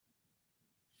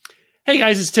Hey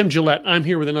guys, it's Tim Gillette. I'm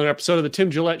here with another episode of the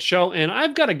Tim Gillette Show, and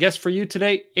I've got a guest for you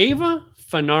today, Ava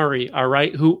Funari, all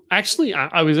right, who actually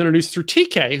I was introduced through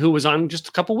TK, who was on just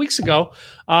a couple weeks ago,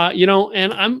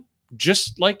 and I'm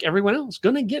just like everyone else,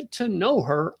 going to get to know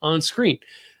her on screen.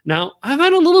 Now, I've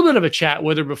had a little bit of a chat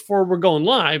with her before we're going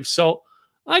live, so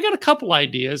I got a couple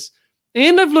ideas.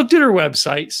 And I've looked at her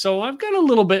website, so I've got a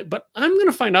little bit, but I'm going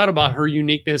to find out about her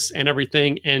uniqueness and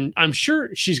everything. And I'm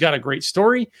sure she's got a great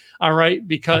story, all right,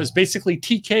 because basically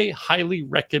TK highly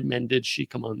recommended she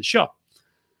come on the show.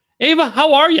 Ava,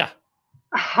 how are you?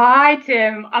 Hi,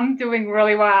 Tim. I'm doing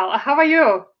really well. How are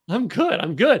you? I'm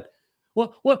good.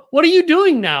 What are you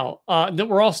doing now that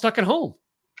we're all stuck at home?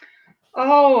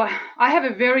 Oh, I have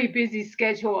a very busy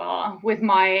schedule with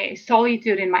my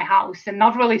solitude in my house, and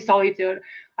not really solitude.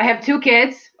 I have two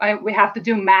kids. We have to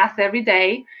do math every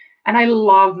day, and I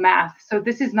love math. So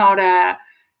this is not a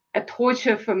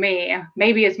torture for me,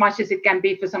 maybe as much as it can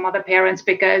be for some other parents,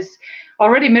 because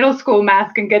already middle school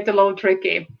math can get a little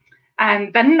tricky.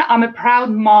 And then I'm a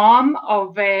proud mom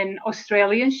of an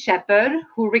Australian Shepherd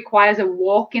who requires a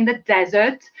walk in the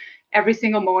desert every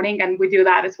single morning, and we do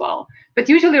that as well. But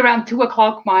usually around 2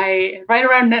 o'clock, right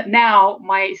around now,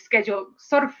 my schedule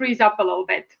sort of frees up a little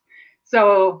bit.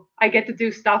 So I get to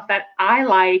do stuff that I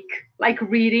like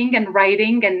reading and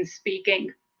writing and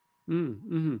speaking.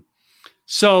 Mm-hmm.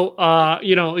 So,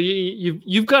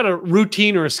 you've got a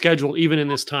routine or a schedule even in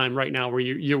this time right now where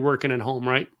you're working at home,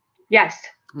 right? Yes.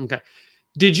 Okay.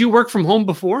 Did you work from home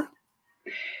before?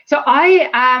 So I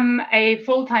am a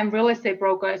full-time real estate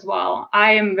broker as well.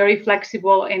 I am very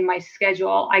flexible in my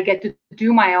schedule. I get to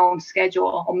do my own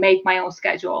schedule or make my own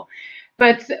schedule.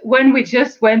 But when we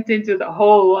just went into the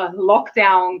whole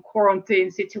lockdown quarantine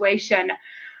situation,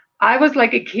 I was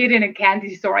like a kid in a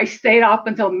candy store. I stayed up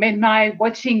until midnight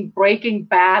watching Breaking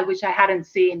Bad, which I hadn't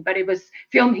seen, but it was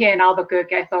filmed here in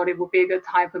Albuquerque. I thought it would be a good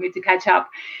time for me to catch up.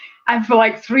 And for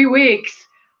like 3 weeks,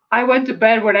 I went to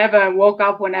bed whenever and woke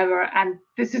up whenever. And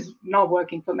this is not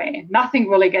working for me. Nothing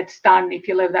really gets done if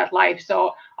you live that life.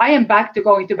 So I am back to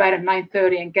going to bed at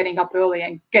 9:30 and getting up early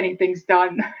and getting things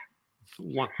done.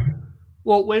 Wow.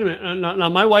 Well, wait a minute. Now,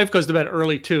 my wife goes to bed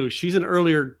early too. She's an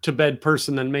earlier to bed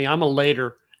person than me. I'm a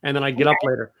later, and then I get up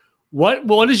later.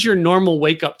 What is your normal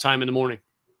wake up time in the morning?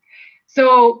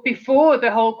 So before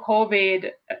the whole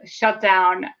COVID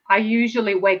shutdown, I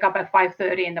usually wake up at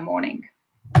 5:30 in the morning.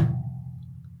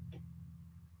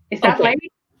 Is that late?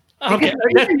 Okay.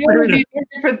 Because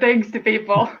different things to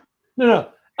people. No.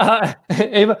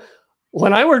 Ava,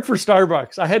 when I worked for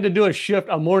Starbucks, I had to do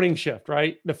a morning shift,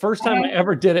 right? The first time I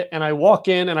ever did it, and I walk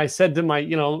in and I said to my,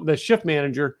 the shift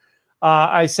manager,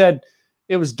 I said,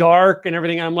 it was dark and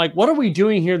everything. I'm like, what are we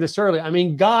doing here this early? I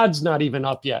mean, God's not even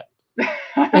up yet.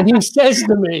 And he says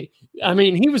to me,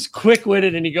 he was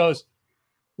quick-witted, and he goes,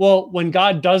 well, when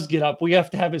God does get up, we have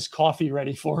to have his coffee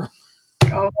ready for him.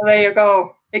 Oh, there you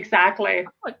go. Exactly.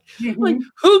 Like,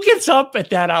 who gets up at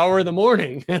that hour in the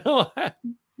morning?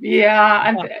 Yeah,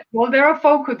 and well, there are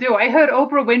folk who do. I heard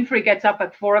Oprah Winfrey gets up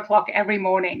at 4 o'clock every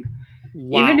morning.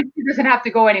 Wow. Even if she doesn't have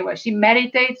to go anywhere. She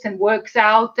meditates and works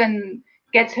out and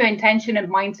gets her intention and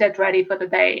mindset ready for the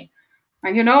day.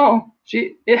 And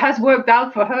it has worked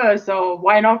out for her, so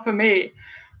why not for me?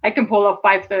 I can pull off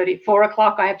 5:30, 4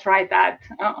 o'clock. I have tried that.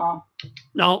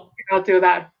 No, I'll do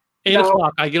that. 8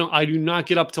 o'clock. I do not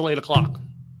get up till 8 o'clock.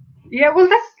 Yeah, well,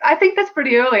 I think that's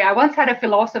pretty early. I once had a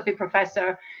philosophy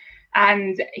professor,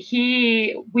 and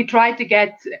we tried to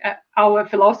get our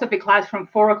philosophy class from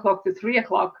 4 o'clock to 3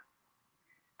 o'clock,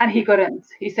 and he couldn't.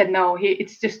 He said no,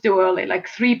 it's just too early. Like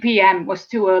 3 p.m. was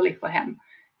too early for him.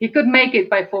 He could make it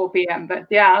by 4 p.m., but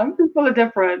yeah, people are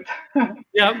different.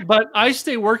 Yeah, but I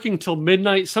stay working till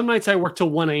midnight. Some nights I work till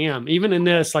 1 a.m. Even in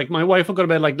this, like my wife will go to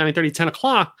bed like 9:30, 10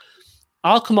 o'clock.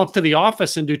 I'll come up to the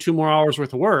office and do 2 more hours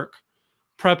worth of work,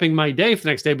 prepping my day for the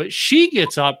next day. But she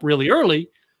gets up really early,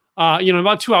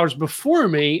 about 2 hours before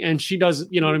me. And she does,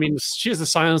 she has the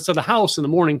silence of the house in the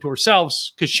morning to herself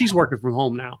because she's working from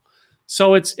home now.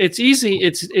 So it's easy.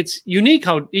 It's unique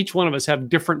how each one of us have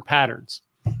different patterns.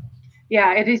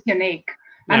 Yeah, it is unique.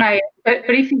 Yeah. But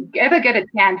if you ever get a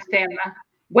chance, Tim,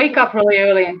 wake up really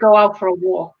early and go out for a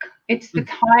walk. It's the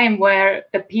time where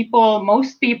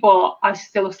most people are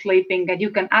still sleeping, and you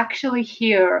can actually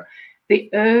hear the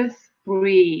earth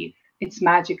breathe. It's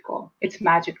magical. It's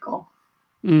magical.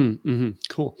 Mm-hmm.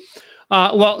 Cool.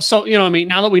 Well, so,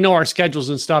 now that we know our schedules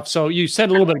and stuff, so you said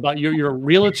a little bit about you're a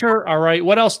realtor. All right.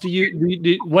 What else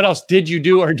what else did you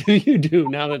do or do you do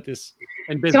now that this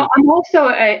and business? So I'm also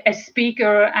a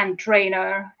speaker and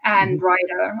trainer and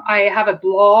writer. I have a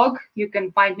blog. You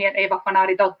can find me at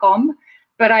avafunari.com,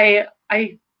 but I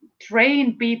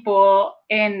train people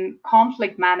in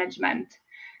conflict management.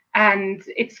 And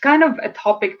it's kind of a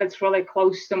topic that's really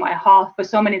close to my heart for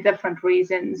so many different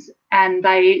reasons. And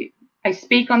I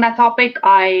speak on that topic,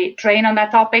 I train on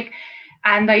that topic,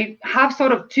 and I have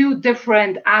sort of two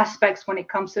different aspects when it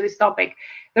comes to this topic.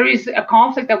 There is a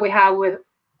conflict that we have with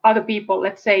other people,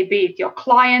 let's say, be it your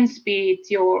clients, be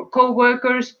it your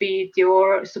co-workers, be it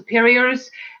your superiors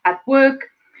at work.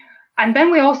 And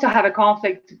then we also have a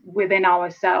conflict within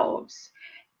ourselves.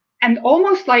 And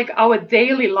almost like our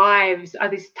daily lives are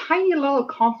these tiny little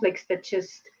conflicts that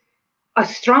just are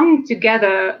strung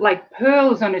together like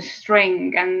pearls on a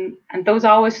string. And those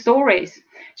are our stories.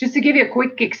 Just to give you a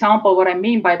quick example, what I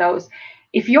mean by those,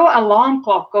 if your alarm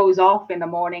clock goes off in the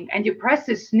morning and you press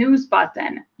the snooze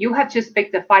button, you have just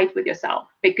picked a fight with yourself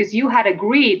because you had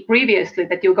agreed previously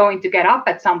that you're going to get up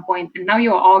at some point, and now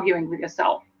you're arguing with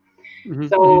yourself. Mm-hmm.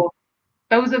 So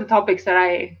those are the topics that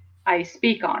I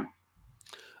speak on.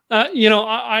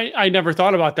 I never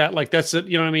thought about that. Like that's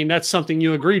that's something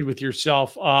you agreed with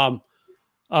yourself.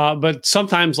 But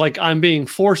sometimes like I'm being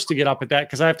forced to get up at that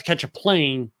because I have to catch a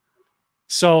plane.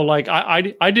 So like I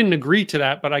didn't agree to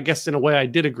that, but I guess in a way I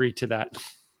did agree to that.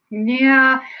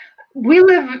 Yeah,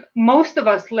 most of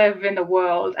us live in the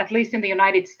world, at least in the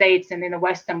United States and in the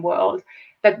Western world,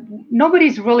 that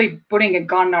nobody's really putting a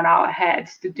gun on our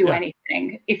heads to do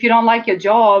anything. If you don't like your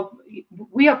job,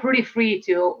 we are pretty free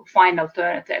to find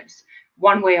alternatives.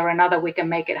 One way or another, we can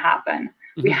make it happen.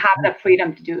 Mm-hmm. We have the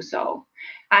freedom to do so.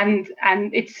 And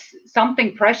it's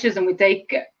something precious, and we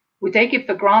take it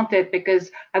for granted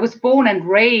because I was born and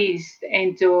raised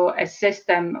into a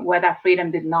system where that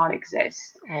freedom did not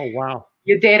exist. Oh, wow.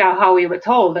 You did how we were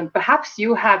told. And perhaps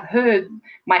you have heard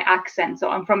my accent.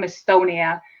 So I'm from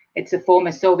Estonia. It's a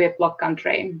former Soviet bloc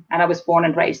country, and I was born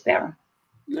and raised there.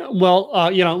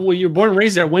 Well, you're born and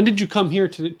raised there. When did you come here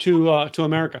to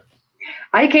America?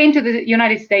 I came to the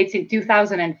United States in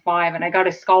 2005, and I got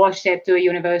a scholarship to a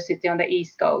university on the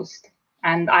East Coast.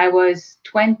 And I was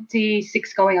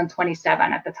 26 going on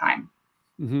 27 at the time.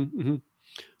 Mm-hmm, mm-hmm.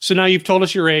 So now you've told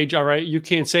us your age. All right. You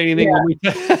can't say anything.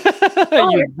 Yeah.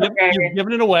 You've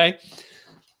given it away.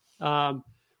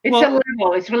 It's a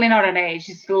level. It's really not an age.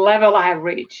 It's the level I have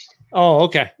reached. Oh,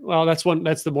 okay. Well, that's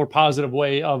the more positive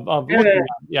way of looking at it.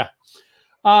 Yeah.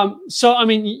 So, I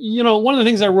mean, one of the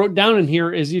things I wrote down in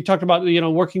here is you talked about,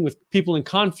 working with people in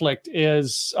conflict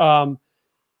is,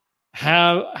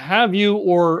 have you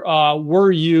or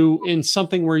were you in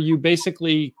something where you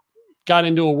basically got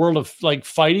into a world of like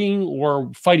fighting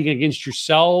or fighting against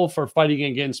yourself or fighting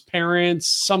against parents,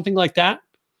 something like that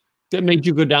made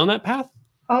you go down that path?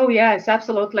 Oh, yes,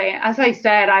 absolutely. As I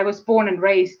said, I was born and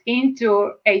raised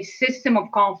into a system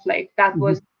of conflict that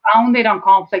was founded on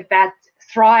conflict, that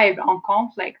thrived on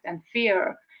conflict and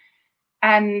fear.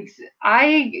 And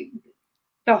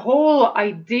the whole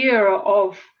idea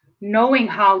of knowing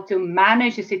how to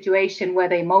manage a situation where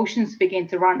the emotions begin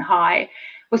to run high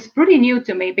was pretty new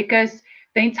to me, because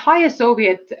the entire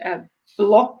Soviet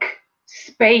bloc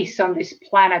space on this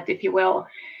planet, if you will,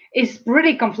 is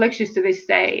pretty conflictuous to this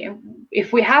day.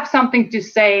 If we have something to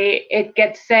say, it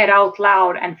gets said out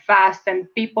loud and fast, and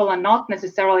people are not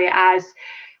necessarily as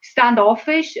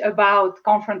standoffish about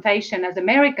confrontation as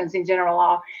Americans in general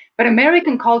are. But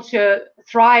American culture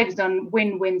thrives on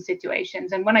win-win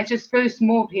situations. And when I just first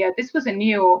moved here, this was a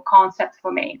new concept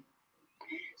for me.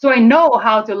 So I know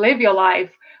how to live your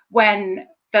life when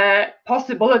the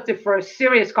possibility for a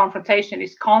serious confrontation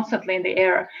is constantly in the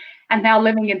air. And now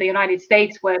living in the United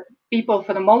States, where people,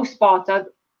 for the most part, are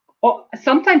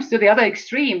sometimes to the other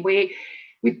extreme, we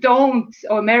don't,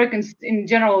 or Americans in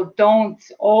general, don't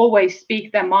always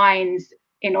speak their minds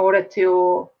in order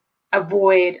to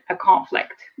avoid a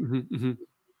conflict. Mm-hmm, mm-hmm.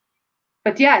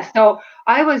 But yeah, so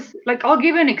I was like, I'll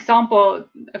give you an example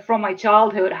from my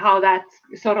childhood, how that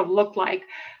sort of looked like.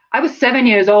 I was 7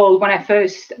 years old when I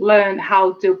first learned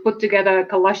how to put together a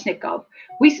Kalashnikov.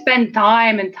 We spent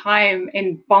time and time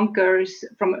in bunkers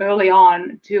from early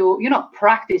on to,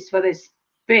 practice for this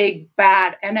big,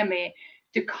 bad enemy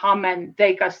to come and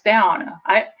take us down.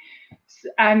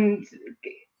 And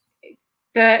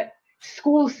the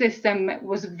school system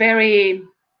was very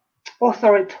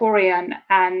authoritarian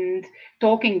and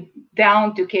talking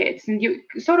down to kids. And you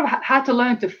sort of had to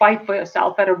learn to fight for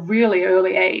yourself at a really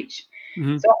early age.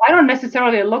 Mm-hmm. So I don't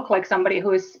necessarily look like somebody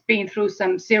who has been through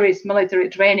some serious military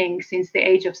training since the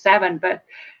age of 7, but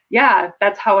yeah,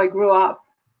 that's how I grew up.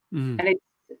 Mm-hmm. And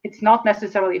it's not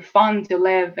necessarily fun to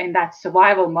live in that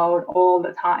survival mode all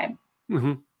the time.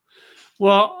 Mm-hmm.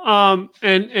 Well,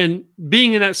 and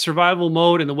being in that survival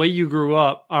mode and the way you grew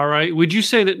up, all right, would you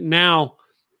say that now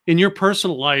in your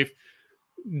personal life,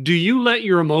 Do you let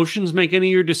your emotions make any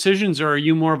of your decisions, or are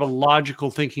you more of a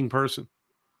logical thinking person?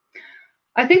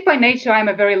 I think by nature, I'm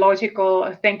a very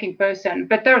logical thinking person,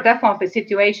 but there are definitely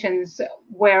situations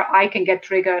where I can get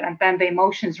triggered and then the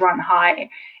emotions run high.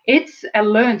 It's a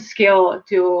learned skill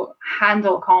to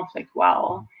handle conflict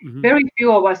well. Mm-hmm. Very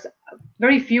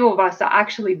few of us are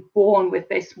actually born with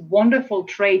this wonderful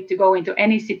trait to go into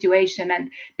any situation and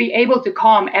be able to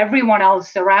calm everyone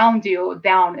else around you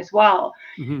down as well.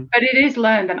 Mm-hmm. But it is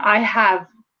learned, and I have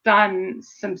done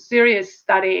some serious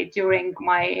study during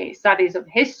my studies of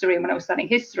history when I was studying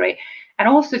history, and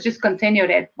also just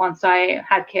continued it once I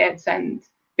had kids and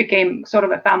became sort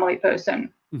of a family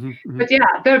person. Mm-hmm. But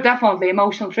yeah, there are definitely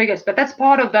emotional triggers, but that's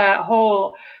part of the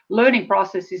whole learning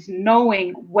process, is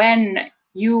knowing when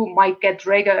you might get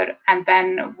triggered and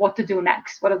then what to do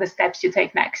next. What are the steps you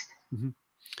take next? Mm-hmm.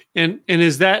 And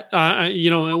is that,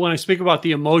 when I speak about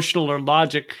the emotional or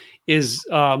logic, is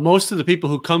most of the people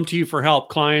who come to you for help,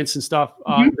 clients and stuff,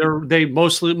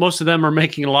 most of them are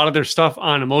making a lot of their stuff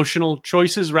on emotional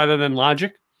choices rather than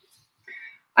logic?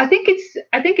 I think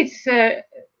it's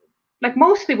like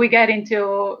mostly we get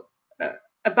into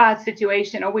a bad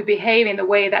situation, or we behave in the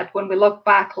way that when we look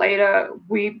back later,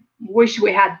 we wish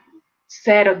we had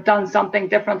said or done something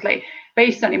differently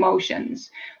based on emotions.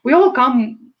 We all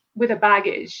come with a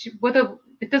baggage,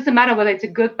 it doesn't matter whether it's a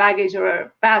good baggage or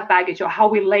a bad baggage or how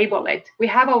we label it. We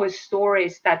have our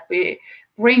stories that we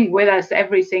bring with us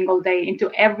every single day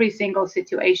into every single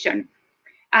situation.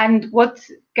 And what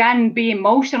can be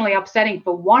emotionally upsetting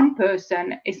for one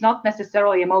person is not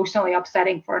necessarily emotionally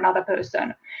upsetting for another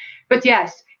person. But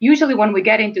yes, usually when we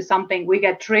get into something, we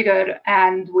get triggered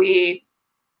and we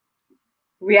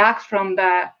react from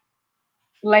the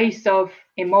place of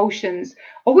emotions,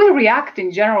 or we react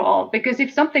in general, because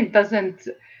if something doesn't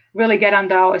really get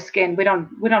under our skin, we don't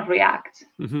react.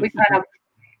 Mm-hmm. We kind of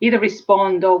either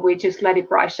respond or we just let it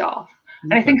brush off.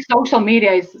 Okay. And I think social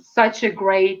media is such a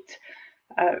great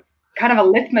kind of a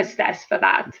litmus test for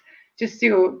that, just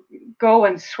to go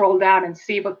and scroll down and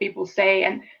see what people say,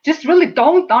 and just really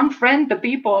don't unfriend the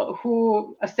people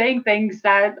who are saying things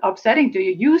that are upsetting to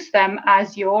you. Use them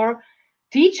as your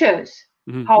teachers.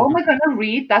 Mm-hmm. How am I going to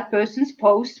read that person's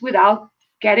post without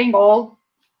getting all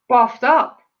buffed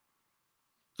up?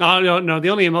 No. The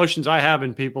only emotions I have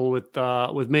in people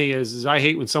with me is I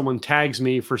hate when someone tags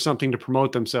me for something to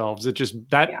promote themselves. It just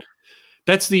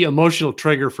that's the emotional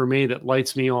trigger for me that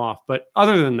lights me off. But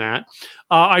other than that,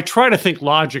 I try to think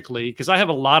logically, because I have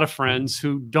a lot of friends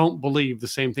who don't believe the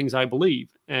same things I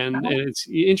believe, and it's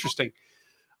interesting.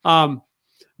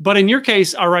 But in your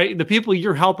case, all right, the people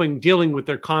you're helping dealing with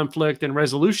their conflict and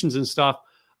resolutions and stuff,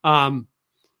 how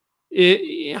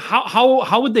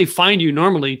would they find you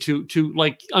normally to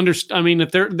like understand? I mean,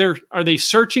 if they're are they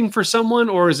searching for someone,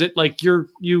 or is it like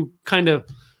you kind of,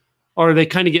 or they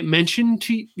kind of get mentioned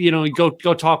to, go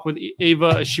talk with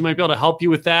Ava, she might be able to help you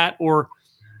with that, or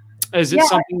is it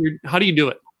something how do you do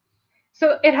it?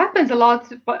 So it happens a lot,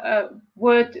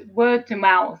 word to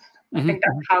mouth. I think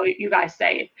that's how you guys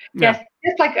say it. Yeah. Yes,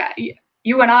 just like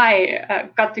you and I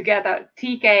got together.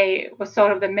 TK was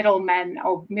sort of the middleman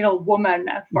or middle woman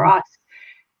for us.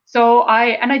 So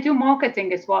I do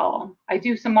marketing as well. I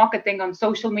do some marketing on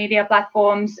social media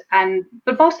platforms,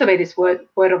 but most of it is word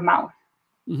of mouth.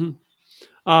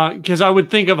 Because I would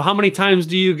think of how many times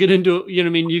do you get into,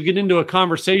 you get into a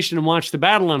conversation and watch the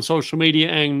battle on social media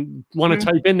and want to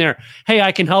type in there, hey,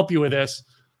 I can help you with this.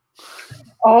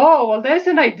 Oh, well, there's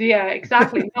an idea.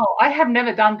 Exactly. No, I have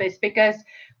never done this, because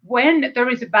when there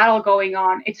is a battle going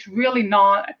on, it's really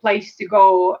not a place to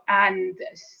go and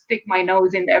stick my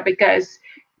nose in there, because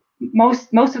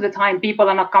most of the time people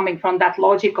are not coming from that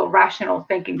logical, rational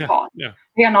thinking part. Yeah.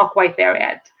 They are not quite there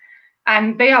yet.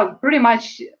 And they are pretty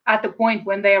much at the point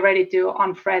when they are ready to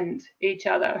unfriend each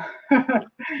other.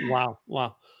 Wow.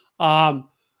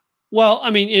 Well, I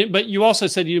mean, but you also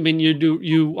said you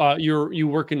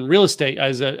work in real estate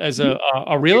as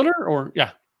a realtor, or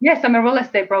Yes, I'm a real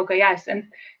estate broker. Yes, and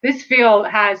this field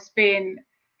has been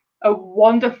a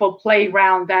wonderful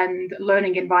playground and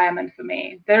learning environment for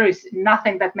me. There is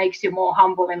nothing that makes you more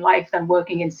humble in life than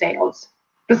working in sales.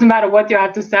 Doesn't matter what you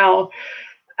have to sell.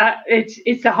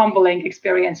 It's a humbling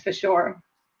experience for sure,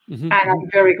 and I'm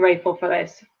very grateful for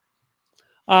this.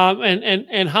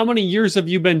 And how many years have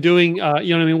you been doing?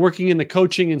 Working in the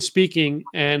coaching and speaking,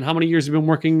 and how many years have you been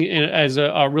working as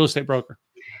a real estate broker?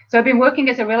 So I've been working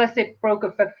as a real estate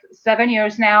broker for 7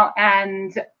 years now,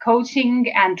 and coaching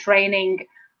and training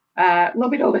a little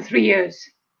bit over 3 years.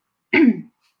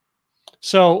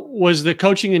 So was the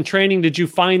coaching and training, did you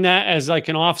find that as like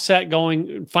an offset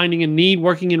finding a need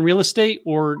working in real estate,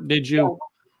 or did you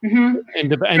and then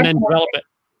develop it?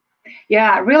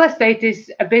 Yeah, real estate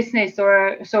is a business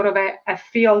or sort of a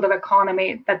field of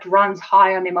economy that runs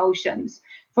high on emotions.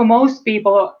 For most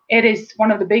people, it is one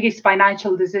of the biggest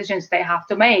financial decisions they have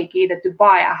to make, either to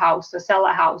buy a house or sell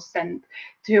a house and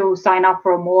to sign up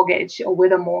for a mortgage or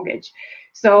with a mortgage.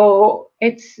 So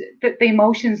it's the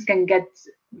emotions can get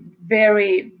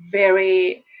very,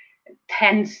 very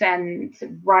tense and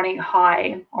running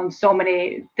high on so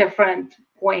many different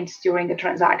points during the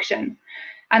transaction.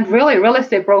 And really, real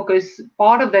estate brokers,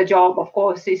 part of their job, of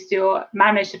course, is to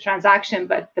manage the transaction,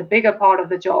 but the bigger part of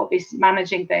the job is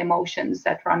managing the emotions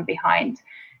that run behind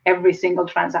every single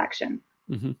transaction.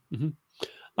 Mm-hmm, mm-hmm.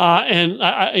 And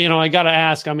I got to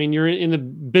ask. I mean, you're in the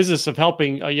business of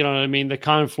helping. You know what I mean, the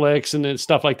conflicts and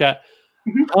stuff like that.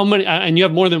 Mm-hmm. How many? And you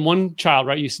have more than one child,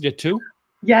 right? You did two.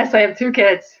 Yes, I have two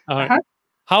kids. Uh-huh.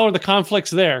 How are the conflicts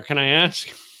there? Can I ask?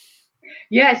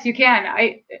 Yes, you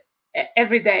can.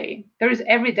 Every day. There's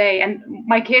every day. And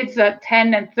my kids are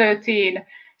 10 and 13.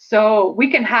 So we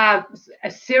can have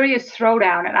a serious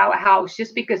throwdown at our house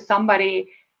just because somebody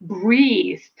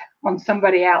breathed on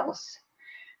somebody else.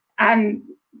 And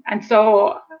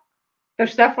so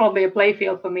there's definitely a play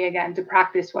field for me again to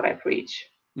practice what I preach.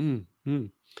 Mm-hmm.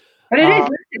 But it is,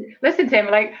 listen, Tim,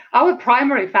 like our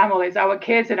primary families, our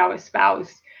kids and our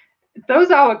spouse,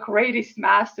 those are our greatest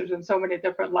masters on so many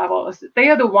different levels. They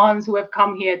are the ones who have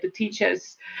come here to teach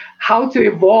us how to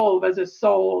evolve as a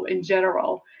soul in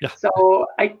general. Yeah. So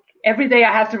every day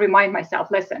I have to remind myself,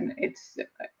 listen,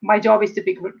 my job is to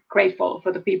be grateful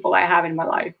for the people I have in my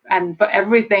life and for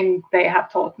everything they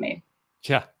have taught me.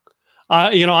 Yeah.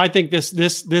 I think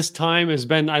this time has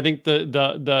been, I think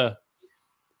the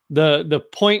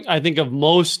point, I think, of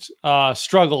most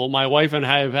struggle my wife and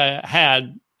I have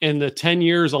had in the 10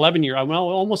 years, 11 years, well,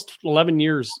 almost 11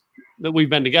 years that we've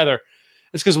been together.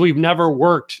 It's because we've never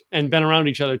worked and been around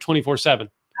each other 24/7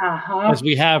 as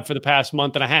we have for the past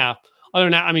month and a half. Other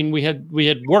than that, I mean, we had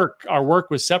work. Our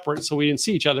work was separate, so we didn't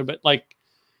see each other.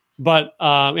 But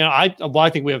I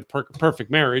think we have perfect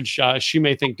marriage. She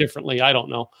may think differently. I don't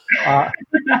know.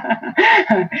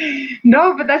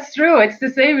 No, but that's true. It's the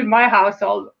same in my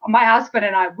household. My husband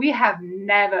and I, we have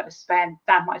never spent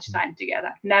that much time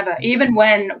together. Never. Even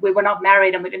when we were not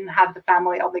married and we didn't have the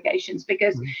family obligations,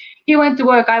 because he went to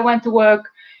work, I went to work,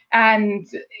 and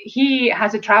he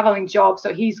has a traveling job,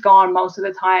 so he's gone most of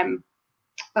the time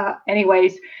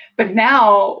anyways. But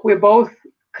now we're both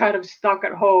kind of stuck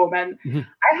at home, and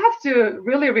I have to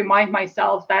really remind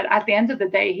myself that at the end of the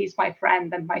day, he's my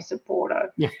friend and my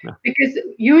supporter. Yeah. Because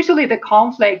usually the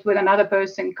conflict with another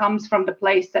person comes from the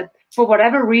place that for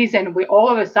whatever reason we all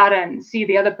of a sudden see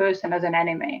the other person as an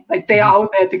enemy, like they're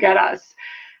out there to get us.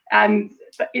 And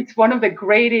it's one of the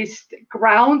greatest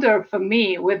grounder for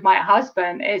me with my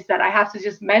husband is that I have to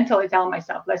just mentally tell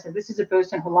myself, listen, this is a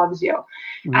person who loves you.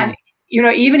 And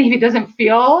even if he doesn't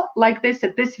feel like this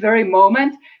at this very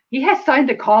moment, he has signed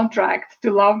a contract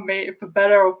to love me for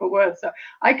better or for worse. So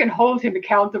I can hold him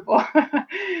accountable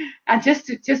and just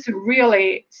to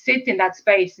really sit in that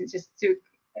space and just to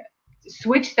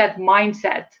switch that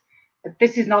mindset that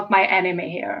this is not my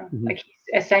enemy here. Like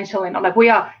he's essentially not, like we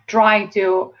are trying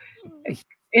to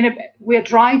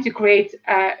create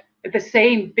the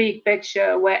same big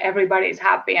picture where everybody is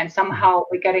happy, and somehow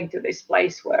we're getting to this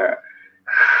place where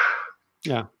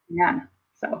Yeah.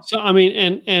 So I mean,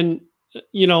 and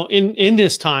in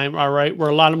this time, all right, where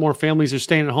a lot of more families are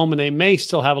staying at home and they may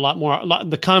still have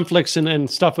the conflicts and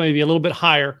stuff may be a little bit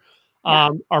higher.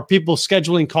 Yeah. Are people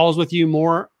scheduling calls with you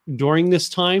more during this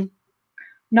time?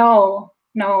 No.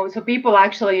 So people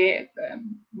actually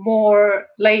more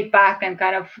laid back and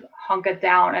kind of hunkered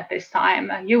down at this time.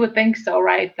 You would think so,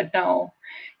 right? But no.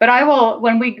 But I will,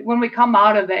 when we come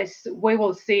out of this, we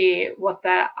will see what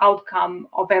the outcome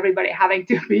of everybody having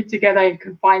to be together in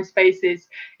confined spaces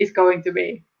is going to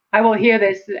be. I will hear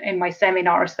this in my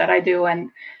seminars that I do, and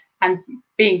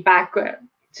being back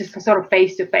just sort of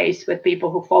face to face with people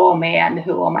who follow me and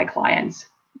who are my clients.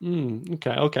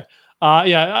 Okay.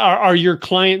 Are your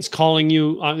clients calling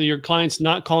you? Your clients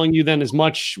not calling you then as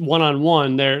much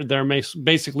one-on-one? They're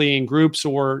basically in groups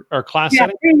or class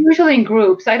settings? They're usually in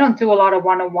groups. I don't do a lot of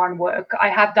one-on-one work. I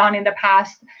have done in the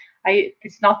past.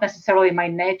 It's not necessarily my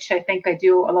niche. I think I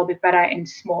do a little bit better in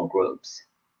small groups,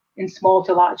 in small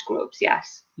to large groups.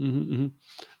 Yes. And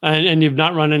you've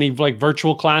not run any like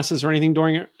virtual classes or anything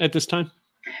at this time?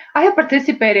 I have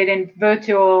participated in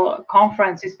virtual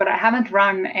conferences, but I haven't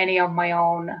run any of my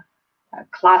own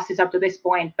classes up to this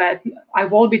point, but I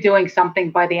will be doing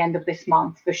something by the end of this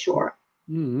month for sure.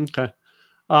 Okay.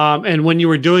 And when you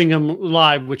were doing them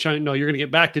live, which I know you're going to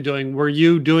get back to doing, were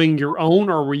you doing your own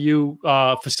or were you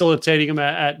facilitating them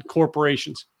at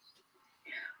corporations?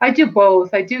 I do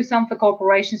both. I do some for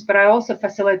corporations, but I also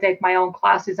facilitate my own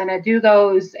classes, and I do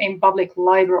those in public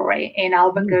library in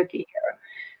Albuquerque here.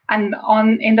 And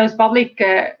in those public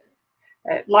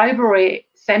library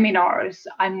seminars,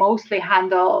 I mostly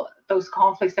handle those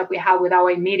conflicts that we have with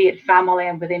our immediate family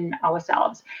and within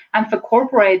ourselves. And for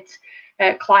corporate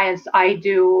clients, I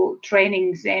do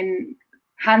trainings in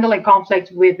handling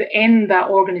conflict within the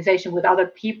organization with other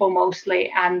people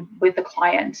mostly, and with the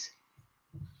clients.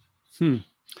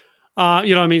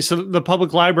 I mean, so the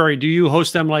public library, do you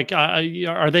host them like,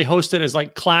 are they hosted as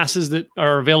like classes that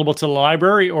are available to the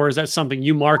library, or is that something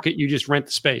you market, you just rent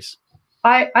the space?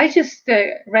 I just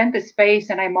rent the space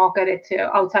and I market it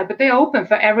to outside, but they're open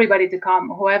for everybody to come,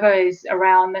 whoever is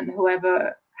around and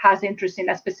whoever has interest in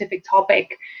a specific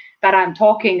topic that I'm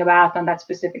talking about on that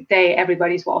specific day.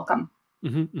 Everybody's welcome.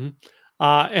 Mm-hmm,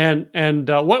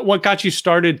 mm-hmm. What got you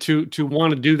started to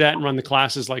want to do that and run the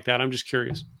classes like that? I'm just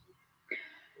curious.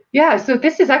 Yeah, so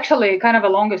this is actually kind of a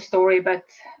longer story, but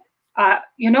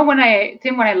when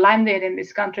I landed in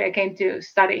this country, I came to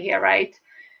study here, right?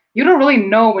 You don't really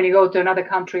know when you go to another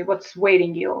country what's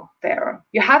waiting you there.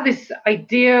 You have this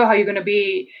idea how you're going to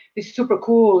be this super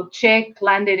cool chick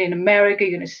landed in America,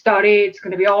 you're going to study, it's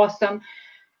going to be awesome.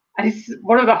 And it's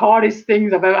one of the hardest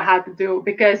things I've ever had to do,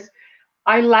 because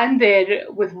I landed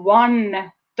with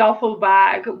one duffel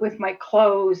bag with my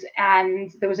clothes,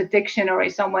 and there was a dictionary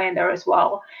somewhere in there as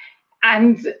well.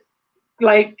 And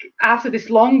like after this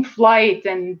long flight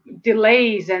and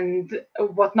delays and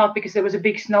whatnot, because there was a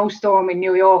big snowstorm in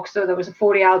New York, so there was a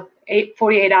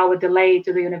 48-hour delay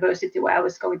to the university where I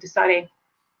was going to study.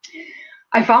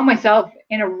 I found myself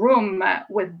in a room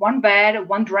with one bed,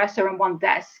 one dresser, and one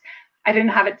desk. I didn't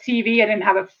have a TV, I didn't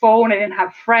have a phone, I didn't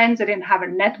have friends, I didn't have a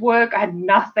network, I had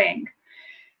nothing.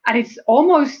 And it's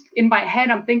almost in my head,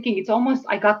 I'm thinking it's almost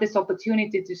I got this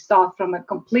opportunity to start from a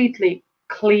completely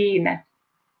clean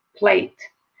plate.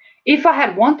 If I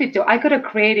had wanted to, I could have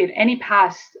created any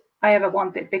past I ever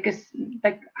wanted, because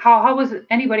like how was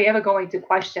anybody ever going to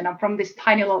question? I'm from this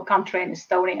tiny little country in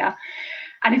Estonia,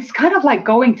 and it's kind of like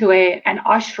going to an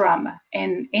ashram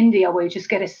in India where you just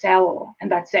get a cell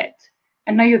and that's it.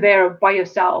 And now you're there by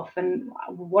yourself, and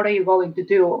what are you going to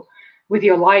do with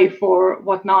your life or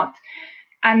whatnot?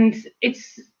 And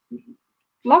it's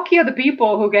luckier the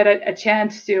people who get a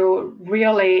chance to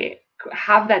really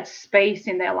have that space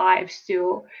in their lives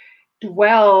to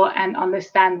dwell and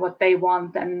understand what they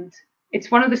want. And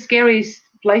it's one of the scariest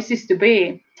places to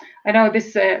be. I know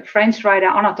this French writer,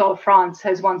 Anatole France,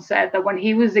 has once said that when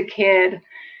he was a kid,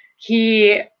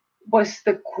 he was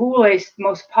the coolest,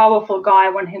 most powerful guy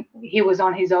when he was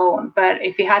on his own. But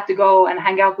if he had to go and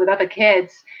hang out with other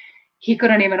kids, he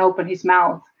couldn't even open his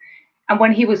mouth. And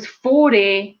when he was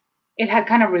 40, it had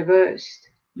kind of reversed.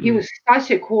 He was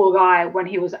such a cool guy when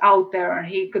he was out there, and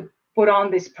he could put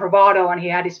on this bravado, and he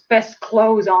had his best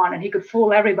clothes on, and he could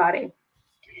fool everybody.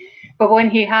 But when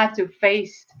he had to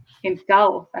face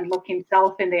himself and look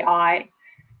himself in the eye,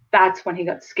 that's when he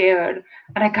got scared.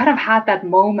 And I kind of had that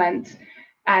moment,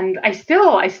 and I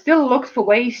still looked for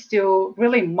ways to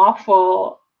really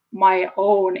muffle my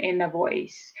own inner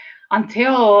voice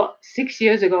until 6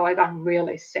 years ago. I got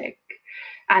really sick,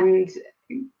 and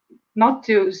not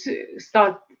to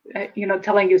start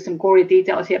telling you some gory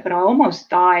details here, but I almost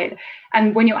died.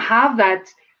 And when you have that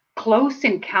close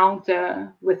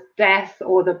encounter with death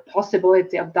or the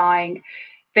possibility of dying,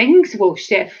 things will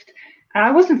shift. And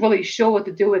I wasn't really sure what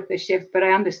to do with the shift, but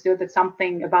I understood that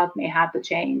something about me had to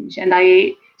change. And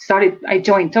I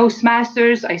joined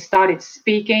Toastmasters, I started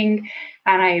speaking,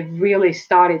 and I really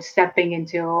started stepping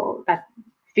into that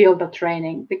field of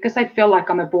training, because I feel like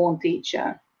I'm a born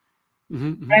teacher.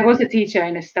 Mm-hmm. I was a teacher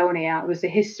in Estonia. I was a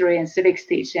history and civics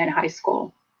teacher in high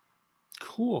school.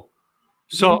 Cool.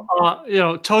 So,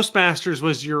 Toastmasters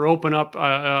was your open up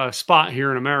spot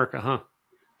here in America, huh?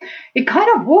 It kind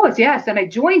of was, yes. And I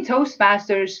joined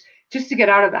Toastmasters just to get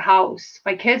out of the house.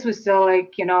 My kids were still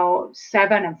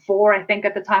 7 and 4, I think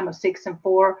at the time, or 6 and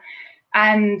 4.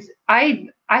 And I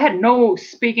had no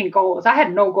speaking goals. I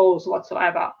had no goals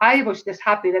whatsoever. I was just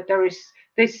happy that there is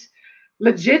this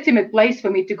legitimate place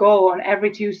for me to go on every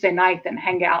Tuesday night and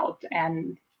hang out.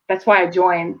 And that's why I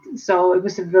joined. So it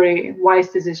was a very wise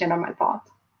decision on my part.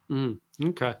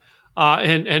 Okay.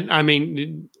 And I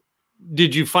mean,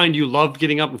 did you find you loved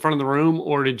getting up in front of the room,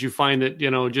 or did you find that,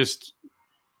 just,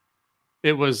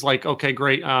 it was like, okay,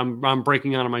 great. I'm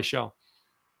breaking out of my shell.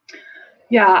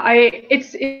 Yeah,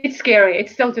 it's scary.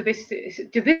 It's still to this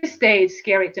day, it's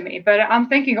scary to me, but I'm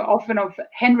thinking often of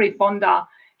Henry Fonda.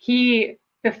 He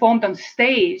performed on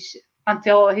stage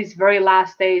until his very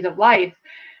last days of life.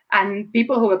 And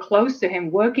people who were close to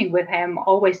him, working with him,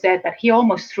 always said that he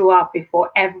almost threw up before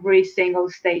every single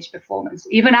stage performance,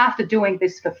 even after doing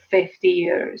this for 50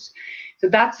 years. So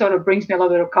that sort of brings me a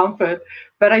little bit of comfort.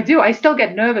 But I still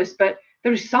get nervous, but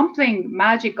there's something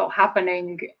magical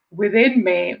happening within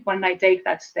me when I take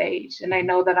that stage. And I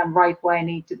know that I'm right where I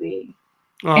need to be.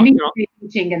 I need to be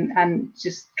teaching and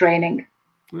just training.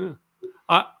 Yeah.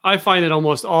 I find that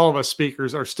almost all of us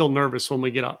speakers are still nervous when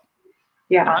we get up.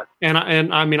 Yeah. And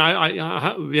I mean,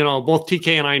 you know, both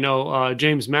TK and I know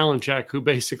James Malinchak, who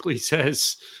basically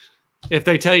says, if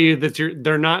they tell you that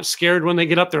they're not scared when they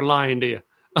get up, they're lying to you.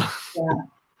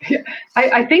 Yeah.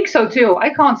 I think so too.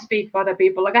 I can't speak for other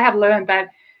people. Like I have learned that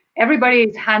everybody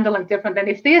is handling different. And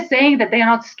if they're saying that they're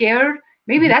not scared,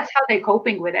 maybe that's how they're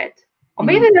coping with it. Or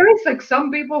maybe there is like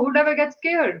some people who never get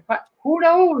scared, but who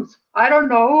knows? I don't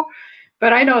know.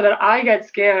 But I know that I get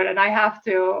scared and I have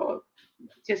to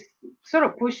just sort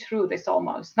of push through this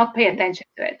almost, not pay attention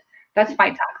to it. That's my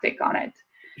tactic on it.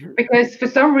 Because for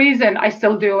some reason, I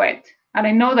still do it. And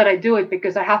I know that I do it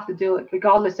because I have to do it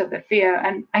regardless of the fear.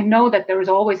 And I know that there is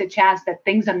always a chance that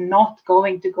things are not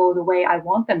going to go the way I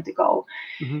want them to go.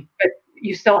 But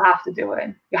you still have to do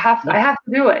it. I have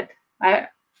to do it.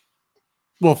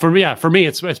 Well, for me,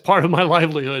 it's part of my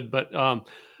livelihood. But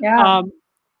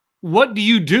what do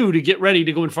you do to get ready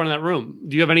to go in front of that room?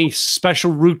 Do you have any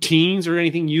special routines or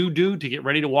anything you do to get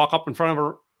ready to walk up in front of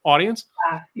an audience?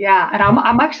 Yeah, and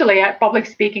I'm actually a public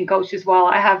speaking coach as well.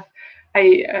 I have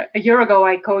a year ago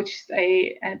I coached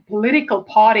a political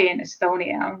party in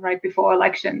Estonia right before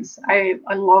elections. I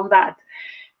love that,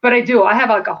 but I have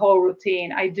like a whole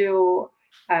routine. I do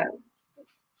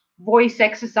voice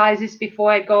exercises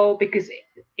before I go because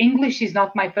English is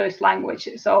not my first language.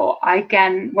 So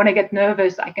when I get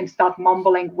nervous, I can start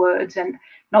mumbling words and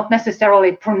not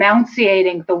necessarily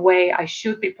pronunciating the way I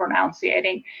should be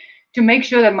pronunciating to make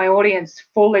sure that my audience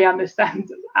fully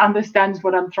understands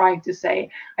what I'm trying to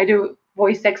say. I do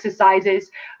voice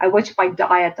exercises. I watch my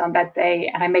diet on that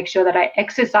day and I make sure that I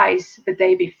exercise the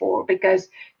day before because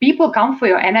people come for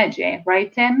your energy,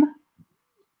 right, Tim?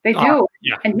 They do.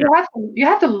 And you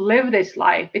have to live this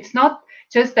life. It's not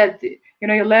just that,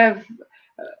 you live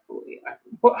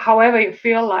however you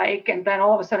feel like, and then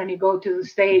all of a sudden you go to the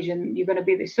stage and you're going to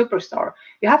be the superstar.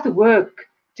 You have to work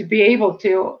to be able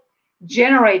to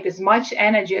generate as much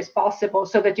energy as possible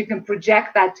so that you can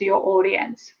project that to your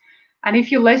audience. And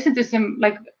if you listen to some,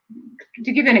 like,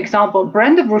 to give you an example,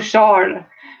 Brendan Burchard,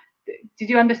 did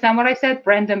you understand what I said?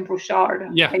 Brendan Burchard.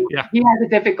 Yeah. He has a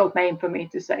difficult name for me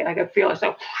to say. Like I feel it's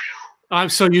like. I'm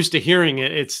so used to hearing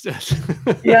it. It's.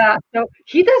 Yeah. So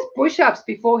he does push-ups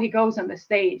before he goes on the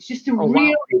stage, just to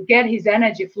really get his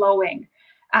energy flowing.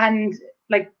 And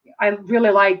like I really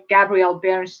like Gabrielle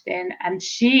Bernstein, and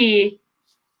she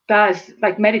does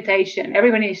like meditation.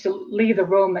 Everybody needs to leave the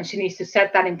room, and she needs to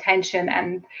set that intention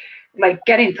and like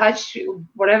get in touch,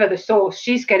 whatever the source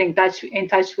she's getting in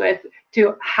touch with,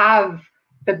 to have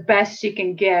the best she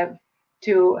can give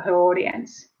to her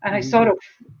audience. And I sort of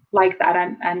like that,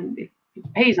 and it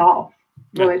pays off.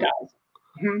 Really does.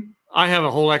 I have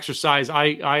a whole exercise.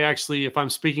 I actually, if I'm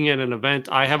speaking at an event,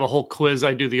 I have a whole quiz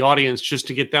I do the audience just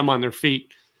to get them on their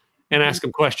feet and ask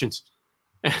them questions.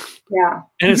 Yeah.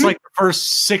 And it's like the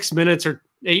first 6 minutes or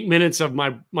 8 minutes of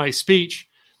my speech.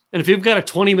 And if you've got a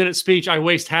 20-minute speech, I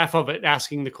waste half of it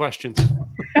asking the questions.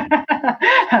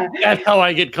 That's how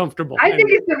I get comfortable. I think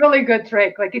it's a really good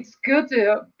trick. Like it's good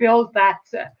to build that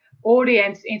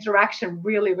audience interaction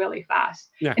really, really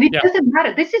fast. And it doesn't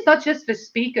matter. This is not just for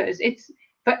speakers. It's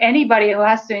for anybody who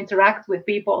has to interact with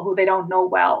people who they don't know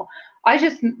well. I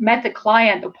just met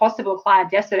a possible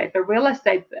client yesterday at the real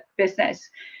estate business.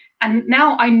 And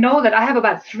now I know that I have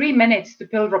about 3 minutes to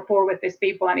build rapport with these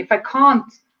people. And if I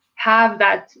can't have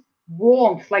that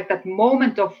warmth, like that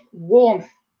moment of warmth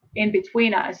in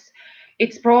between us,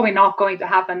 it's probably not going to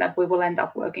happen that we will end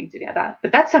up working together.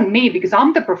 But that's on me because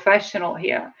I'm the professional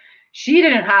here. She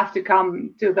didn't have to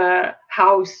come to the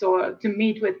house or to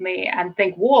meet with me and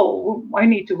think, whoa, I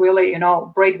need to really,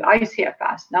 break the ice here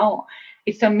fast. No,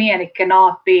 it's on me, and it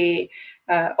cannot be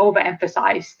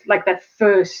overemphasized like that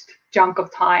first chunk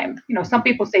of time. Some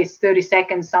people say it's 30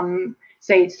 seconds, some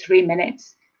say it's 3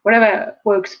 minutes. Whatever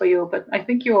works for you, but I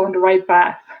think you're on the right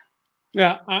path.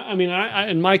 Yeah, I mean,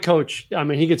 and my coach, I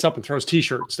mean, he gets up and throws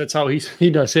T-shirts. That's how he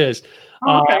does his.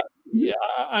 Okay. Yeah,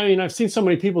 I mean, I've seen so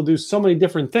many people do so many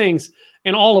different things,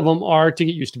 and all of them are to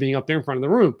get used to being up there in front of the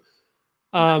room.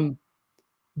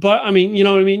 But I mean, you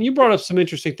know what I mean? You brought up some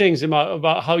interesting things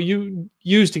about how you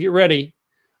used to get ready.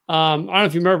 I don't know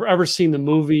if you've ever seen the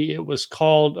movie. It was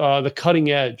called The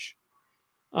Cutting Edge.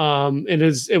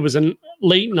 It was a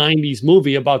late '90s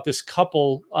movie about this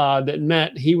couple that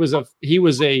met. He was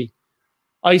a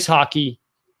ice hockey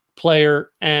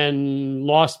player and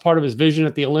lost part of his vision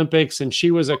at the Olympics, and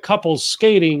she was a couple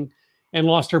skating and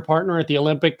lost her partner at the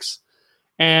Olympics,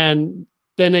 and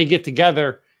then they get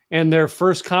together. And their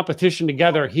first competition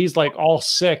together, he's like all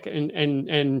sick and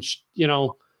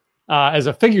as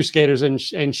a figure skater,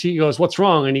 and she goes, "What's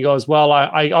wrong?" And he goes, "Well,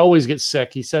 I always get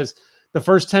sick." He says, "The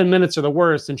first 10 minutes are the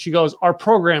worst." And she goes, "Our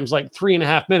program's like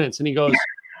 3.5 minutes." And he goes,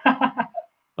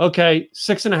 "Okay,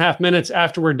 6.5 minutes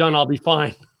after we're done, I'll be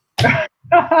fine."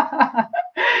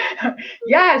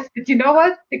 Yes, but you know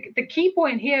what? The key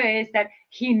point here is that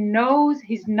he knows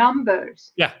his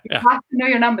numbers. Yeah. You have to know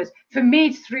your numbers. For me,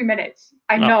 it's 3 minutes.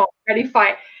 I know that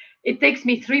it takes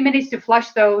me 3 minutes to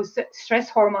flush those stress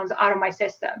hormones out of my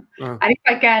system. And if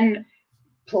I can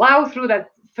plow through that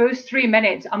first 3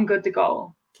 minutes, I'm good to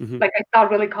go. Mm-hmm. Like I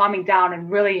start really calming down and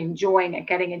really enjoying and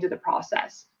getting into the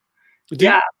process.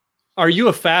 Are you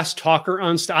a fast talker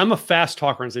on stage? I'm a fast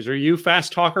talker on stage. Are you a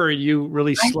fast talker, or are you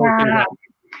really slow?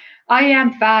 I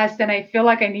am fast, and I feel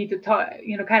like I need to talk,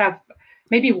 kind of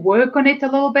maybe work on it a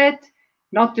little bit,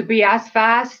 not to be as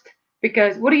fast.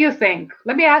 Because what do you think?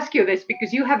 Let me ask you this,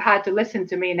 because you have had to listen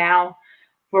to me now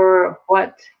for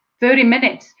 30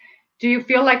 minutes. Do you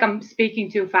feel like I'm speaking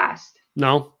too fast?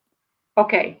 No.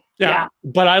 Okay. Yeah.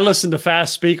 But I listen to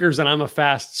fast speakers, and I'm a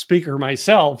fast speaker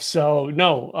myself. So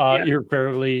no, you're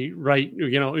fairly right.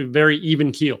 Very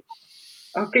even keel.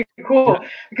 Okay, cool. Yeah.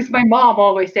 Because my mom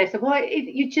always says, "Well,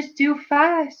 you just do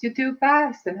fast. You do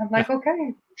fast," and I'm like,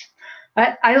 "Okay,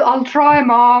 I'll try,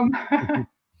 Mom."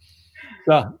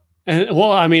 And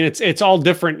well, I mean, it's all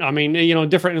different. I mean,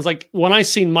 different. It's like when I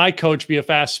seen my coach be a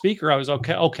fast speaker, I was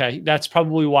okay. That's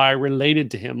probably why I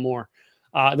related to him more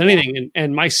than anything.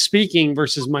 And my speaking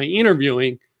versus my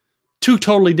interviewing, two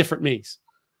totally different me's.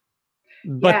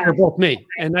 But they're both me.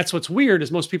 And that's what's weird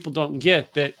is most people don't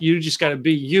get that you just got to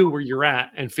be you where you're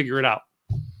at and figure it out.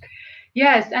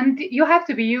 Yes. And you have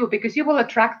to be you, because you will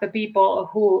attract the people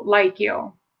who like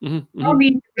you. Mm-hmm. You don't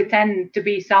need to pretend to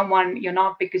be someone you're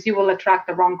not, because you will attract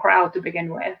the wrong crowd to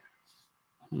begin with.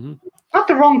 Mm-hmm. Not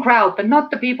the wrong crowd, but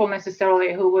not the people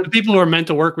necessarily who would. The people who are meant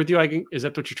to work with you, is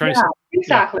that what you're trying to say?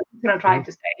 Exactly. That's what I'm trying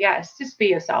to say. Yes. Just be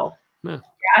yourself. Yeah.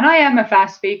 And I am a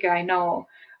fast speaker. I know.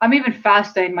 I'm even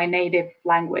faster in my native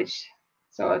language.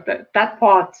 So that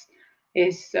part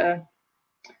is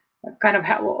kind of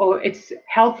it's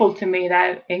helpful to me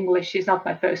that English is not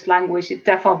my first language. It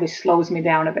definitely slows me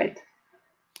down a bit.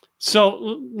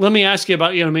 So let me ask you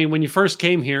about, when you first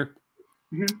came here,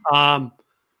 mm-hmm.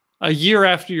 A year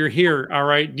after you're here, all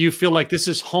right, do you feel like this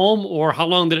is home, or how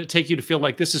long did it take you to feel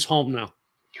like this is home now?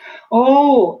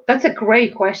 Oh, that's a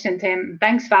great question, Tim.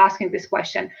 Thanks for asking this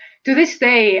question. To this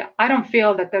day, I don't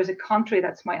feel that there's a country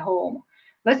that's my home.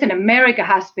 Listen, America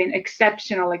has been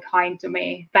exceptionally kind to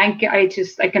me. Thank you.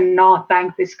 I cannot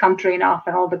thank this country enough,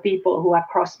 and all the people who have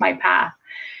crossed my path.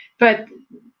 But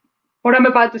what I'm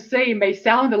about to say may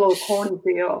sound a little corny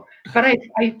to you, but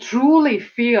I truly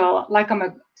feel like I'm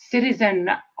a citizen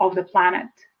of the planet.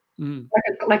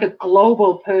 Like a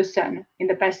global person in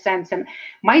the best sense. And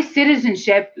my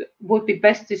citizenship would be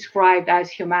best described as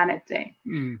humanity.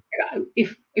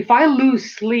 If I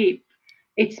lose sleep,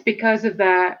 it's because of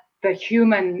the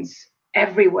humans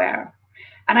everywhere.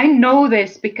 And I know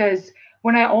this because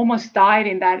when I almost died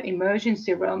in that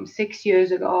emergency room 6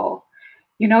 years ago,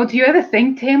 do you ever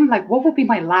think, Tim, like what would be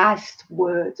my last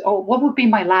words, or what would be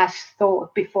my last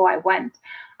thought before I went?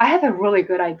 I have a really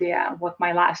good idea what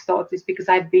my last thought is, because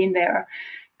I've been there.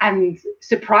 And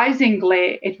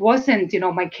surprisingly, it wasn't,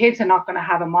 my kids are not going to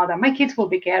have a mother. My kids will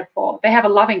be cared for. They have a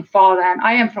loving father, and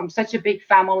I am from such a big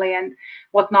family and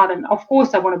whatnot. And of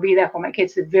course, I want to be there for my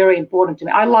kids. It's very important to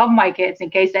me. I love my kids,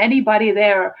 in case anybody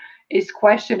there is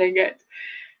questioning it.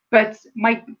 But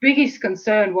my biggest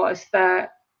concern was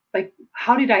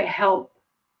how did I help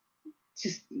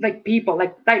just like people,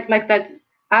 like that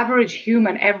average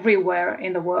human everywhere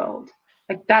in the world?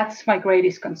 Like that's my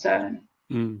greatest concern.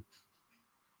 Yeah.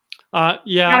 I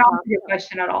don't answer your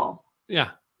question at all. Yeah.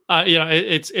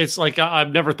 It's like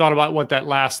I've never thought about what that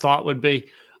last thought would be.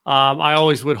 I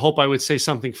always would hope I would say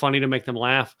something funny to make them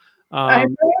laugh. I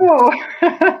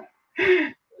know.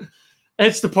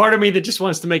 It's the part of me that just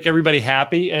wants to make everybody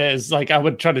happy. As like I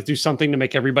would try to do something to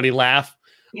make everybody laugh.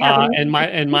 Yeah, and my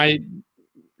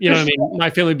what I mean? My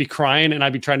family would be crying, and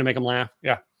I'd be trying to make them laugh.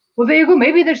 Yeah. Well, there you go.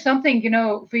 Maybe there's something,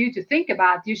 for you to think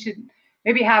about. You should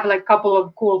maybe have like a couple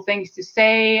of cool things to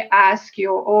say. Ask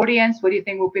your audience, what do you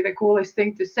think will be the coolest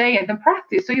thing to say, and then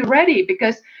practice so you're ready.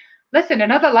 Because listen,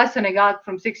 another lesson I got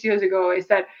from 6 years ago is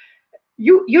that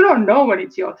you don't know when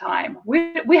it's your time.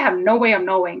 We have no way of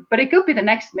knowing, but it could be the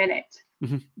next minute.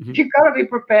 You gotta be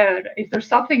prepared. If there's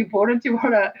something important you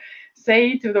wanna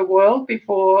say to the world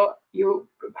before you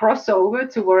cross over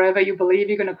to wherever you believe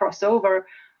you're gonna cross over,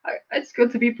 it's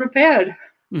good to be prepared.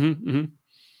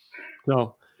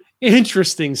 So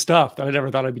interesting stuff that I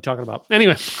never thought I'd be talking about.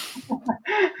 Anyway,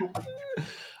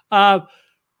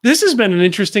 this has been an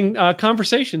interesting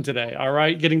conversation today. All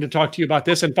right, getting to talk to you about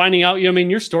this and finding out,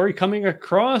 your story coming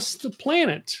across the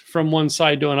planet from one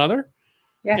side to another.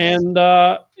 Yes. And,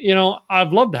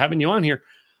 I've loved having you on here.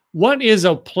 What is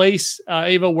a place,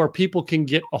 Eva, where people can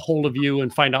get a hold of you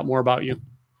and find out more about you?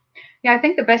 Yeah, I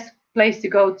think the best place to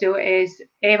go to is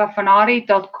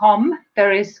evafanari.com.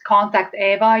 There is contact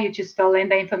Eva. You just fill in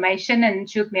the information and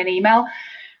shoot me an email.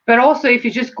 But also, if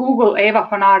you just Google Eva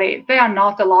Fanari, there are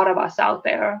not a lot of us out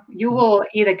there. You will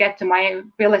either get to my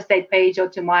real estate page or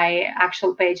to my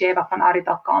actual page,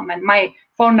 evafanari.com. And my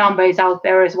phone number is out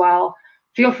there as well.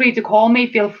 Feel free to call me.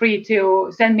 Feel free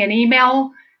to send me an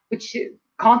email, which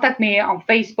contact me on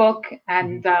Facebook,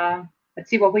 and let's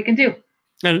see what we can do.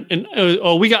 And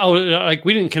we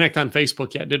didn't connect on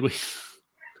Facebook yet, did we?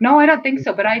 No, I don't think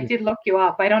so. But I did look you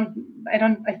up. I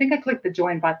think I clicked the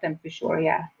join button for sure.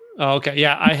 Yeah. Oh, okay.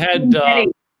 Yeah, I had.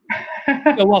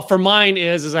 Well, for mine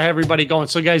is I have everybody going.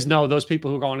 So you guys know, those people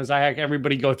who are going, is I have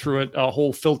everybody go through it, a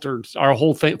whole filtered, our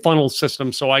whole funnel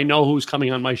system, so I know who's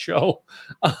coming on my show.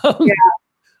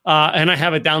 And I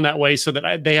have it down that way so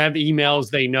that they have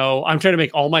emails. They know. I'm trying to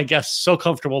make all my guests so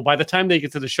comfortable. By the time they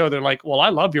get to the show, they're like, "Well, I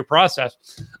love your process,"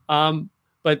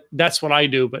 but that's what I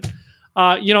do. But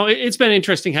it's been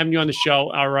interesting having you on the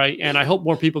show. All right, and I hope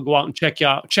more people go out and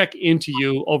check into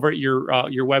you over at your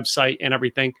website and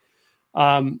everything.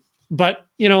 But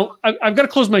I've got to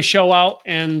close my show out,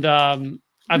 and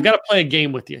I've got to play a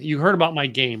game with you. You heard about my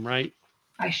game, right?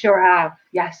 I sure have.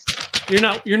 Yes.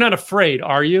 You're not afraid,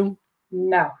 are you?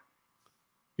 No.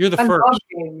 You're the first.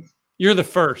 You're the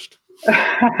first.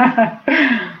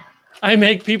 I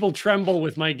make people tremble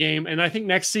with my game, and I think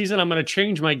next season I'm going to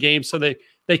change my game so they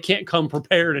can't come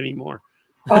prepared anymore.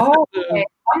 Oh, okay.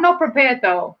 I'm not prepared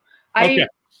though.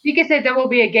 You can say there will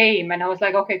be a game, and I was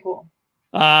like, okay, cool.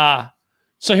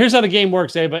 So here's how the game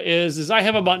works, Eva, is I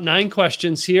have about 9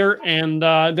 questions here, and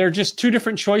they're just 2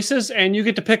 different choices, and you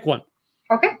get to pick one.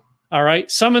 Okay. All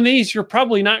right. Some of these you're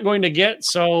probably not going to get,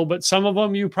 but some of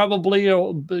them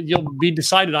you'll be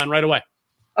decided on right away.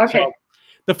 Okay. So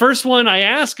the first one I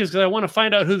ask is because I want to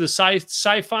find out who the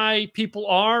sci-fi people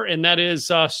are, and that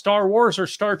is Star Wars or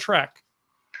Star Trek.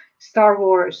 Star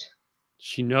Wars.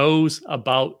 She knows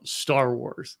about Star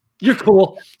Wars. You're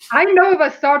cool. I know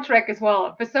about Star Trek as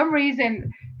well. For some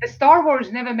reason, the Star Wars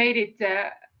never made it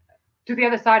to the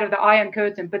other side of the Iron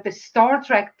Curtain, but the Star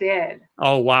Trek did.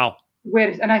 Oh, wow.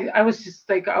 Weird. And I was just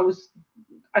like,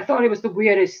 I thought it was the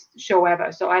weirdest show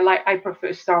ever. So I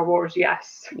prefer Star Wars.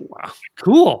 Yes. Wow.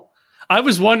 Cool. I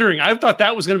was wondering, I thought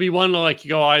that was going to be one like, you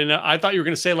go, I thought you were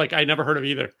going to say like, I never heard of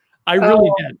either. I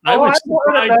really did. I was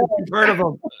surprised if you've heard of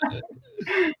them.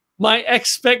 My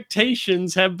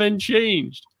expectations have been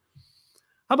changed.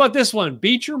 How about this one?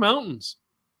 Beach or mountains?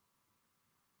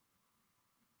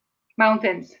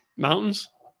 Mountains. Mountains?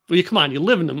 Well, come on. You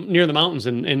live near the mountains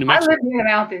in New Mexico. I live near the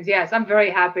mountains, yes. I'm very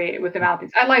happy with the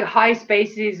mountains. I like high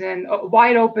spaces and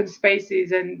wide open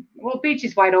spaces. And, beach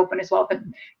is wide open as well. But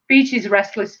beach is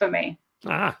restless for me.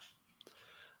 How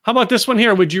about this one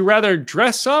here? Would you rather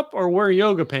dress up or wear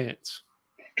yoga pants?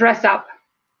 Dress up.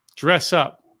 Dress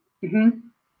up.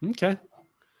 Mm-hmm. Okay.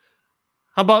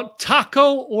 How about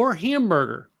taco or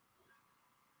hamburger?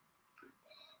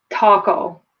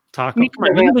 Taco. Taco. Come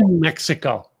on, you live in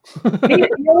Mexico.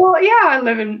 I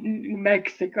live in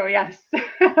Mexico. Yes.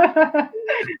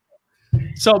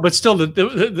 So, but still, the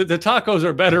tacos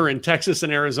are better in Texas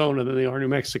and Arizona than they are in New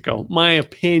Mexico. My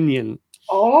opinion.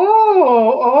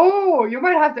 Oh, you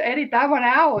might have to edit that one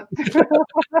out.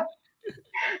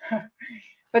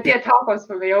 But yeah, tacos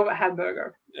for me over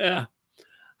hamburger. Yeah.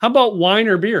 How about wine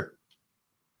or beer?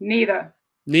 Neither.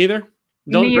 Neither?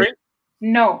 Don't drink?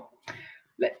 No.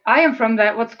 I am from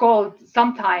what's called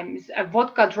sometimes a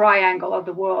vodka triangle of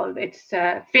the world. It's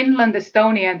Finland,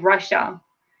 Estonia, and Russia.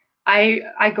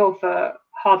 I go for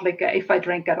hard liquor if I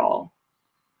drink at all.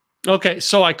 Okay,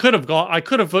 so I could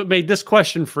have made this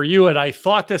question for you, and I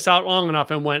thought this out long enough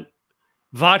and went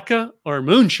vodka or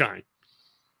moonshine.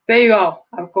 There you go.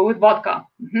 I'll go with vodka.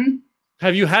 Mm-hmm.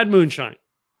 Have you had moonshine?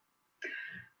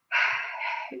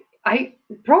 I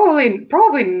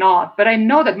probably not, but I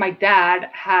know that my dad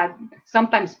had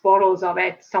sometimes bottles of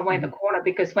it somewhere in the corner,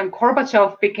 because when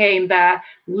Gorbachev became the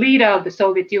leader of the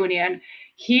Soviet Union,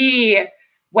 he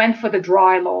went for the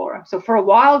dry law. So for a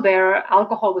while there,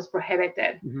 alcohol was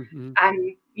prohibited. Mm-hmm.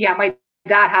 And yeah, my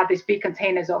dad had these big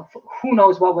containers of who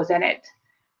knows what was in it,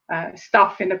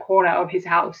 stuff in the corner of his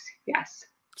house. Yes.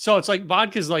 So it's like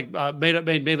vodka's like made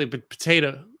mainly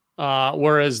potato,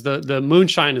 whereas the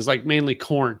moonshine is like mainly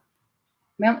corn.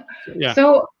 Yeah.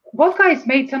 So vodka is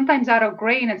made sometimes out of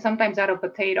grain and sometimes out of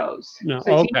potatoes. No.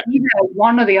 So it's either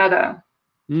one or the other.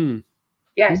 Mm.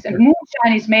 Yes, okay. And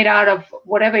moonshine is made out of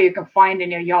whatever you can find in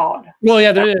your yard. Well,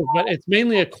 yeah, there is, but it's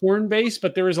mainly a corn base.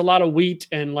 But there is a lot of wheat,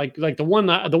 and like the one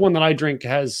that I drink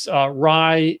has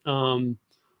rye,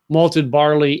 malted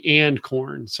barley, and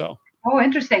corn. So. Oh,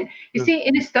 interesting. You see,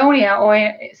 in Estonia or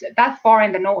that far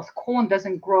in the north, corn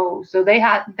doesn't grow, so they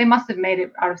must have made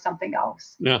it out of something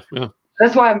else. Yeah.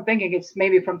 That's why I'm thinking it's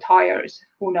maybe from tires.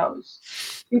 Who knows?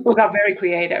 People got very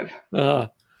creative.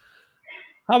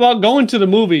 How about going to the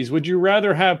movies? Would you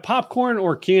rather have popcorn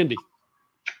or candy?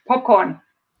 Popcorn.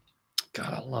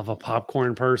 God, I love a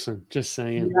popcorn person. Just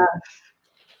saying. Yes.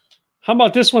 How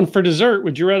about this one for dessert?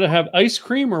 Would you rather have ice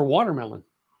cream or watermelon?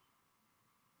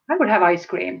 I would have ice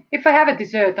cream. If I have a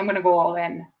dessert, I'm going to go all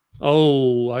in.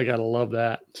 Oh, I got to love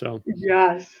that. So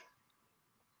yes.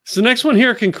 So next one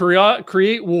here can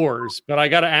create wars, but I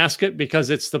got to ask it because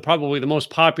it's probably the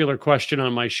most popular question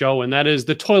on my show, and that is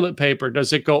the toilet paper.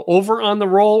 Does it go over on the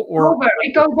roll or over?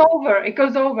 It goes over. It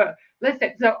goes over.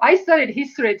 Listen, so I studied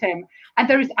history, Tim, and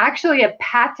there is actually a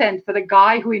patent for the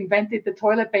guy who invented the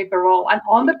toilet paper roll, and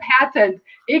on the patent,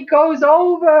 it goes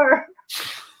over.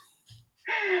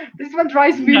 This one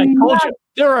drives me nuts.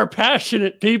 There are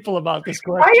passionate people about this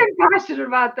question. I am passionate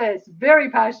about this. Very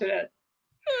passionate.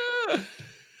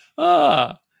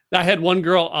 I had one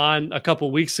girl on a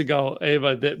couple weeks ago,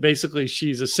 Ava, that basically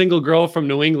she's a single girl from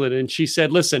New England. And she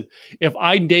said, listen, if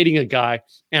I'm dating a guy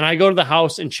and I go to the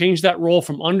house and change that roll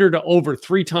from under to over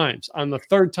 3 times, on the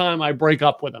 3rd time I break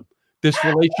up with him, this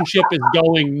relationship is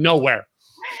going nowhere.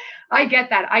 I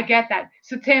get that.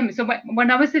 So Tim,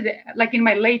 when I was in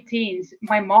my late teens,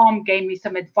 my mom gave me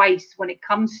some advice when it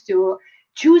comes to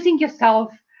choosing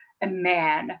yourself a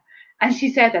man. And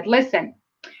she said that, listen,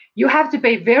 you have to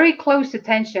pay very close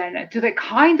attention to the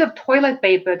kind of toilet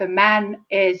paper the man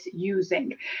is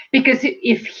using. Because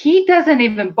if he doesn't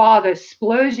even bother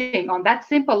splurging on that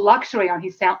simple luxury on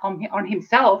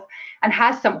himself and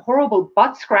has some horrible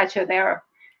butt scratcher there,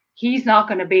 he's not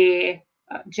going to be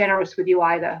generous with you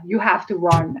either. You have to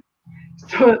run.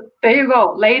 So there you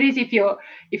go, ladies. If you're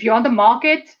on the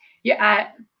market,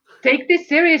 take this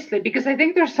seriously, because I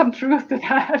think there's some truth to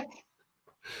that.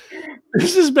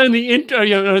 This has been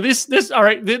all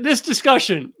right. This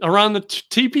discussion around the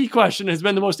TP question has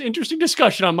been the most interesting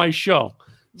discussion on my show.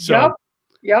 So,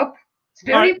 yep. It's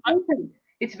very important.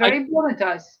 It's very important to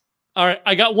us. All right,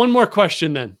 I got one more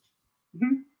question then.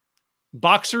 Mm-hmm.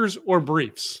 Boxers or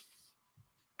briefs?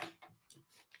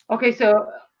 Okay, so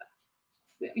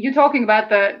you're talking about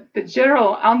the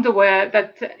general underwear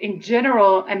that in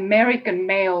general American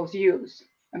males use.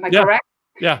 Am I correct?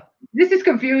 Yeah. This is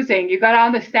confusing. You got to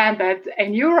understand that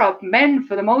in Europe, men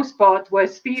for the most part wear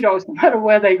Speedos no matter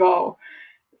where they go.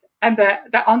 And the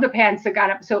underpants are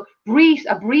kind of, so briefs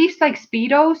like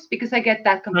Speedos, because I get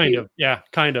that confused.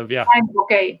 Kind of, yeah.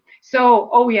 Okay. So,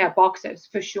 boxers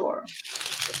for sure.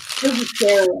 This is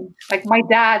scary. Like my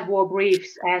dad wore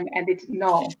briefs, and it's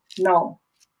no.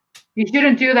 You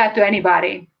shouldn't do that to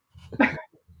anybody.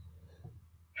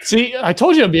 See, I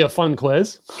told you it'd be a fun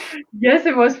quiz. Yes,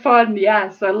 it was fun.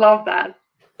 Yes, I love that.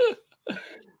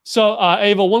 So,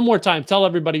 Ava, one more time, tell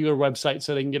everybody your website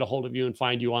so they can get a hold of you and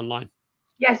find you online.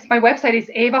 Yes, my website is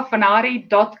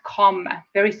avafanari.com.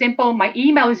 Very simple. My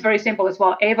email is very simple as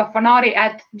well,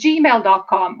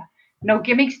 avafanari@gmail.com. No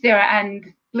gimmicks there,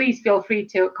 and please feel free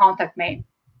to contact me.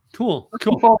 Cool.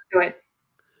 Looking forward to it.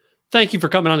 Thank you for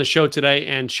coming on the show today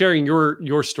and sharing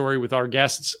your story with our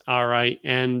guests. All right.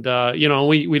 And,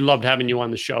 we loved having you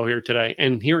on the show here today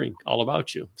and hearing all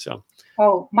about you. So.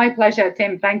 Oh, my pleasure,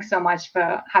 Tim. Thanks so much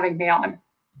for having me on.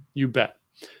 You bet.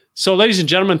 So, ladies and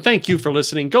gentlemen, thank you for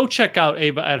listening. Go check out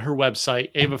Ava at her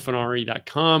website,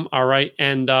 avafanari.com. All right.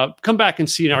 And come back and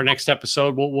see in our next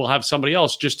episode. We'll have somebody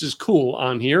else just as cool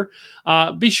on here.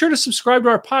 Be sure to subscribe to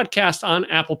our podcast on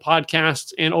Apple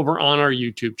Podcasts and over on our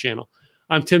YouTube channel.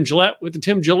 I'm Tim Gillette with The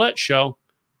Tim Gillette Show.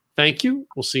 Thank you.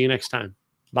 We'll see you next time.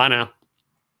 Bye now.